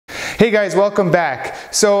Hey guys, welcome back.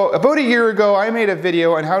 So about a year ago I made a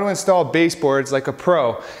video on how to install baseboards like a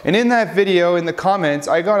pro, and in that video in the comments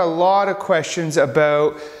I got a lot of questions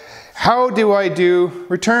about how do I do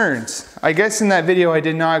returns. I guess in that video I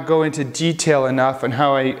did not go into detail enough on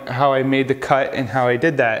how I made the cut and how I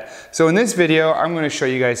did that. So in this video I'm going to show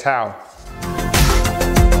you guys how.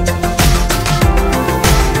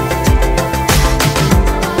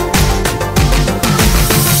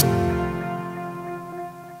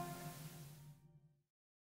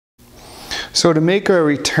 So to make a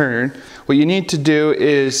return, what you need to do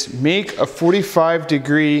is make a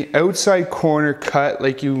 45-degree outside corner cut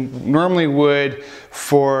like you normally would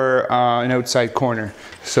for an outside corner.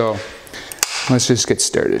 So let's just get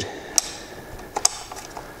started.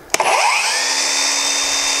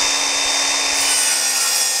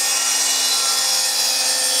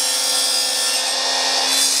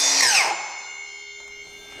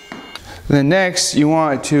 Then next, you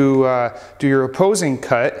want to do your opposing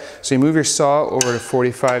cut. So you move your saw over to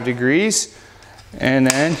 45 degrees and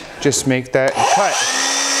then just make that cut.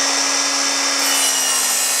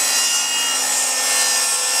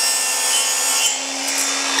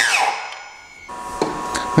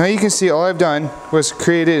 Now you can see all I've done was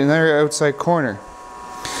created another outside corner.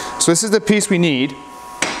 So this is the piece we need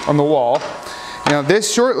on the wall. Now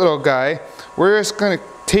this short little guy, we're just going to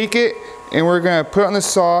take it and we're going to put it on the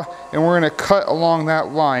saw and we're going to cut along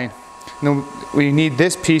that line. And then we need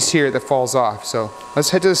this piece here that falls off. So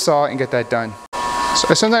let's head to the saw and get that done.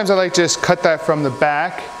 So sometimes I like to just cut that from the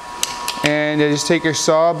back, and you just take your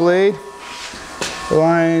saw blade,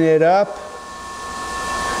 line it up.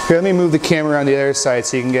 Here, let me move the camera on the other side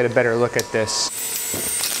so you can get a better look at this.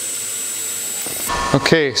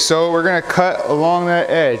 Okay, so we're going to cut along that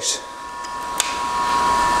edge.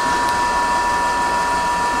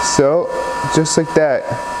 So, just like that.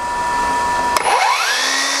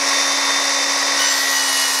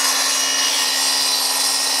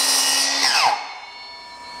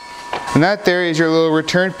 And that there is your little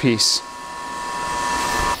return piece.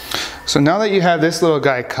 So now that you have this little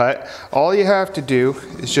guy cut, all you have to do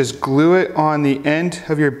is just glue it on the end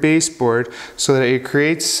of your baseboard so that it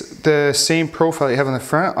creates the same profile you have on the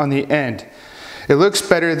front on the end. It looks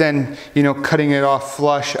better than, you know, cutting it off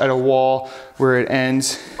flush at a wall where it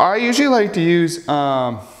ends. I usually like to use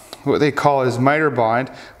what they call is miter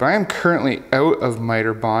bond, but I am currently out of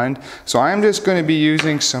miter bond, so I'm just going to be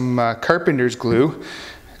using some carpenter's glue.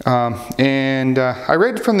 I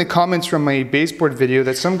read from the comments from my baseboard video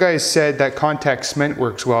that some guys said that contact cement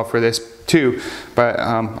works well for this too, but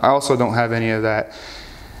I also don't have any of that.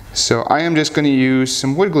 So I am just going to use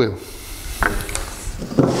some wood glue.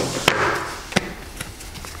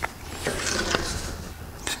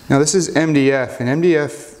 Now this is MDF, and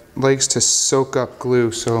MDF likes to soak up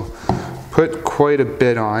glue, so put quite a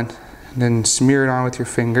bit on, and then smear it on with your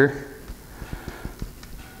finger.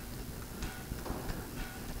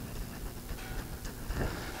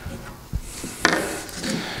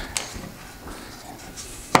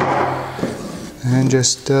 And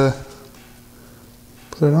just put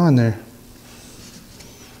it on there.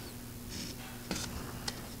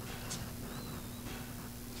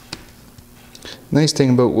 Nice thing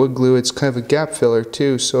about wood glue, it's kind of a gap filler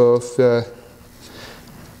too, so if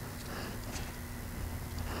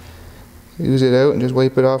use it out and just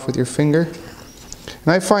wipe it off with your finger. And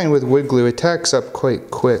I find with wood glue it tacks up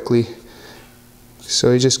quite quickly,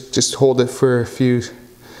 so you just hold it for a few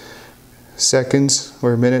seconds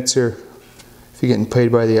or minutes, or if you're getting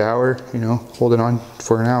paid by the hour, you know, hold it on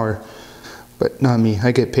for an hour. But not me,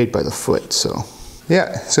 I get paid by the foot, so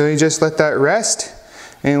yeah. So you just let that rest,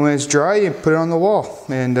 and when it's dry you put it on the wall,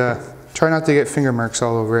 and try not to get finger marks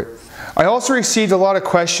all over it. I also received a lot of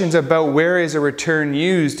questions about where is a return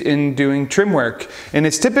used in doing trim work, and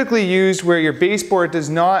it's typically used where your baseboard does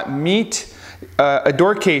not meet a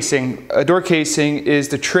door casing. A door casing is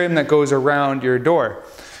the trim that goes around your door.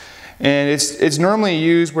 And it's normally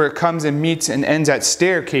used where it comes and meets and ends at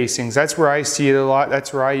stair casings. That's where I see it a lot.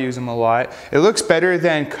 That's where I use them a lot. It looks better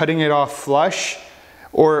than cutting it off flush,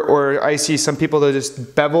 or I see some people that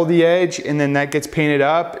just bevel the edge and then that gets painted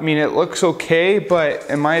up. I mean, it looks okay, but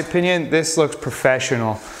in my opinion, this looks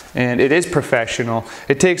professional. And it is professional.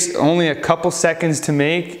 It takes only a couple seconds to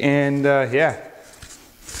make, and yeah.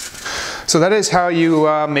 So that is how you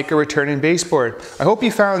make a return in baseboard. I hope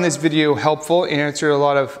you found this video helpful and answered a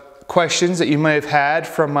lot of questions that you might have had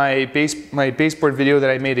from my baseboard video that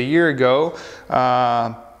I made a year ago.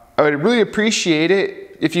 I would really appreciate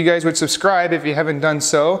it if you guys would subscribe if you haven't done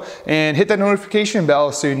so, and hit that notification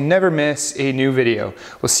bell so you never miss a new video.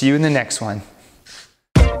 We'll see you in the next one.